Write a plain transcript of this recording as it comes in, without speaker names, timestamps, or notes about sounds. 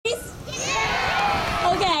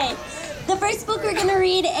first book we're going to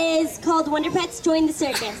read is called Wonder Pets Join the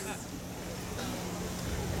Circus.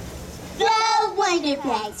 The Wonder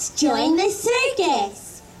Pets Join the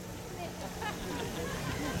Circus.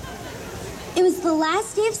 It was the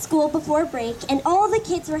last day of school before break, and all the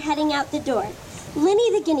kids were heading out the door.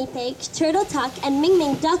 Linny the guinea pig, Turtle Tuck, and Ming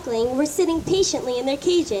Ming Duckling were sitting patiently in their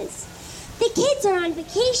cages. The kids are on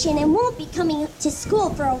vacation and won't be coming to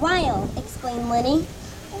school for a while, explained Linny.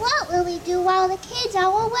 What will we do while the kids are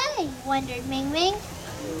away? Wondered Ming Ming.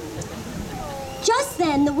 Just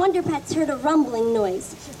then, the Wonder Pets heard a rumbling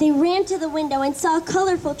noise. They ran to the window and saw a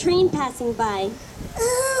colorful train passing by.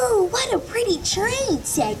 Ooh, what a pretty train,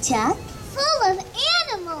 said Tuck. Full of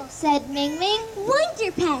animals, said Ming Ming.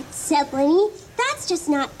 Wonder Pets, said Linny. That's just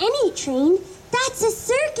not any train. That's a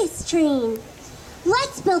circus train.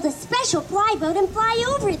 Let's build a special flyboat and fly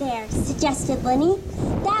over there, suggested Linny.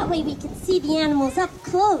 That way we can see the animals up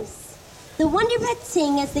close. The Wonder Pets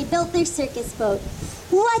sang as they built their circus boat.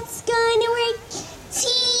 What's gonna work?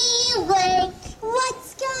 Teamwork.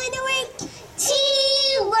 What's gonna work?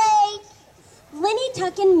 Teamwork. Linny,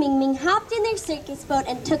 Tuck, and Ming Ming hopped in their circus boat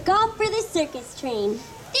and took off for the circus train.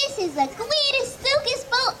 This is the greatest circus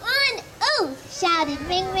boat on earth, shouted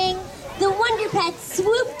Ming Ming. The Wonder Pets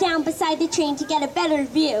swooped down beside the train to get a better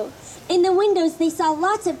view. In the windows, they saw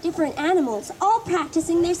lots of different animals, all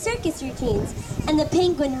practicing their circus routines, and the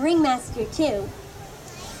penguin ringmaster, too.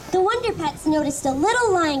 The Wonder Pets noticed a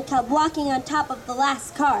little lion cub walking on top of the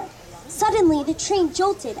last car. Suddenly, the train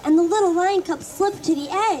jolted, and the little lion cub slipped to the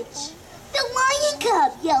edge. The lion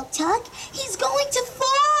cub, yelled Tuck. He's going to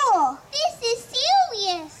fall. This is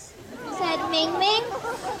serious, said Ming Ming.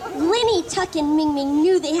 Linny, Tuck, and Ming Ming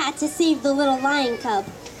knew they had to save the little lion cub.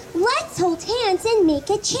 Let's hold hands and make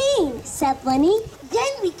a chain, said Linny.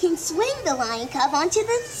 Then we can swing the lion cub onto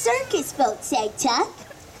the circus boat, said Tuck.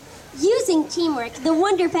 Using teamwork, the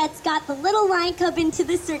Wonder Pets got the little lion cub into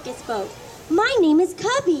the circus boat. My name is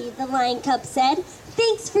Cubby, the lion cub said.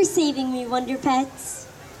 Thanks for saving me, Wonder Pets.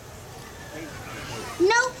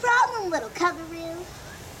 No problem, little cubbaroo.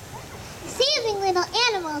 Saving little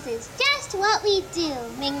animals is just what we do,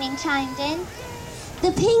 Ming Ming chimed in.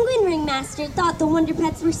 The penguin ringmaster thought the Wonder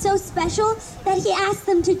Pets were so special that he asked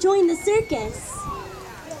them to join the circus.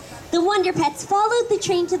 The Wonder Pets followed the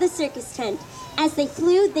train to the circus tent. As they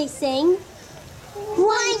flew, they sang,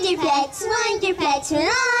 Wonder Pets, we're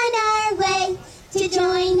on our way to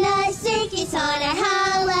join the circus on our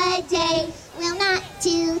holiday. We're not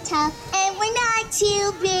too tough and we're not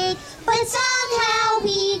too big, but somehow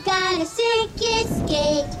we got a circus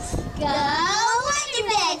gig. Go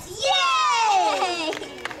Wonder Pets, yay!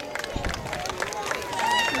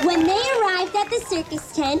 When they arrived at the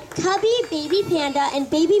circus tent, Cubby, Baby Panda, and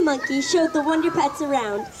Baby Monkey showed the Wonder Pets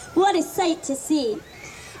around. What a sight to see.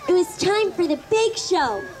 It was time for the big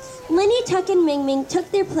show. Linny, Tuck, and Ming Ming took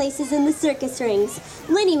their places in the circus rings.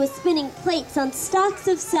 Linny was spinning plates on stalks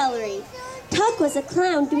of celery. Tuck was a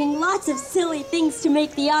clown doing lots of silly things to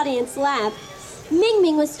make the audience laugh. Ming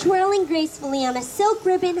Ming was twirling gracefully on a silk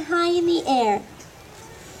ribbon high in the air.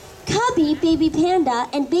 Cubby, Baby Panda,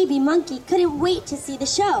 and Baby Monkey couldn't wait to see the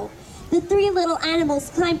show. The three little animals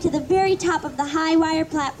climbed to the very top of the high wire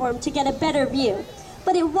platform to get a better view.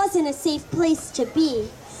 But it wasn't a safe place to be.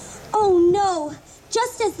 Oh no!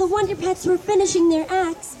 Just as the Wonder Pets were finishing their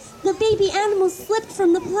acts, the baby animals slipped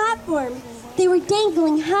from the platform. They were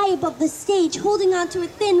dangling high above the stage, holding onto a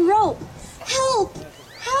thin rope. Help!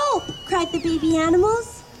 Help! Cried the baby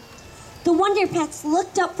animals. The Wonder Pets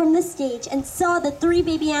looked up from the stage and saw the three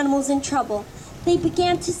baby animals in trouble. They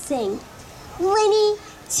began to sing. Linny,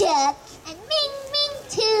 Tuck, and Ming Ming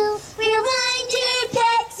too. We're Wonder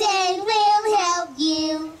Pets and we'll help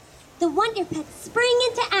you. The Wonder Pets sprang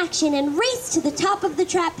into action and raced to the top of the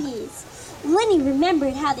trapeze. Linny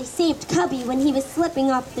remembered how they saved Cubby when he was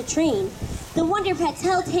slipping off the train. The Wonder Pets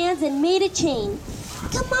held hands and made a chain.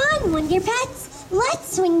 Come on, Wonder Pets!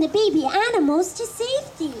 Let's swing the baby animals to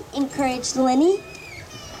safety, encouraged Linny.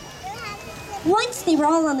 Once they were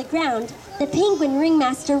all on the ground, the penguin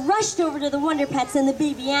ringmaster rushed over to the Wonder Pets and the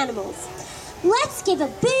baby animals. Let's give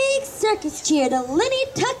a big circus cheer to Linny,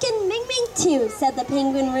 Tuck, and Ming Ming too, said the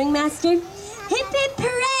penguin ringmaster. Hip hip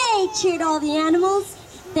hooray, cheered all the animals.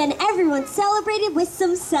 Then everyone celebrated with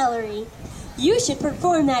some celery. You should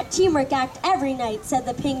perform that teamwork act every night, said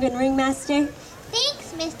the penguin ringmaster.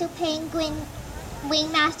 Thanks, Mr. Penguin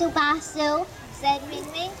Wingmaster Basso, said Ming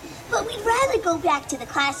Ming. But we'd rather go back to the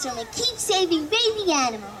classroom and keep saving baby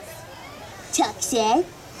animals, Tuck said.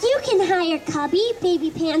 You can hire Cubby,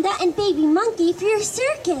 Baby Panda, and Baby Monkey for your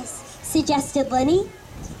circus, suggested Linny.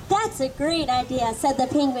 That's a great idea, said the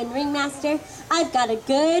penguin ringmaster. I've got a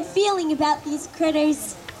good feeling about these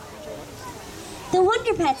critters. The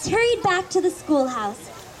Wonder Pets hurried back to the schoolhouse.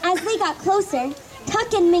 As they got closer,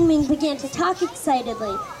 Tuck and Ming Ming began to talk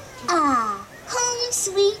excitedly. Ah, home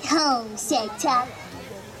sweet home, said Tuck.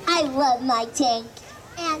 I love my tank.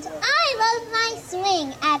 And I love my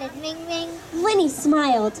swing, added Ming Ming. Lenny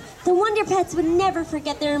smiled. The Wonder Pets would never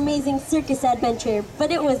forget their amazing circus adventure,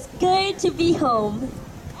 but it was good to be home.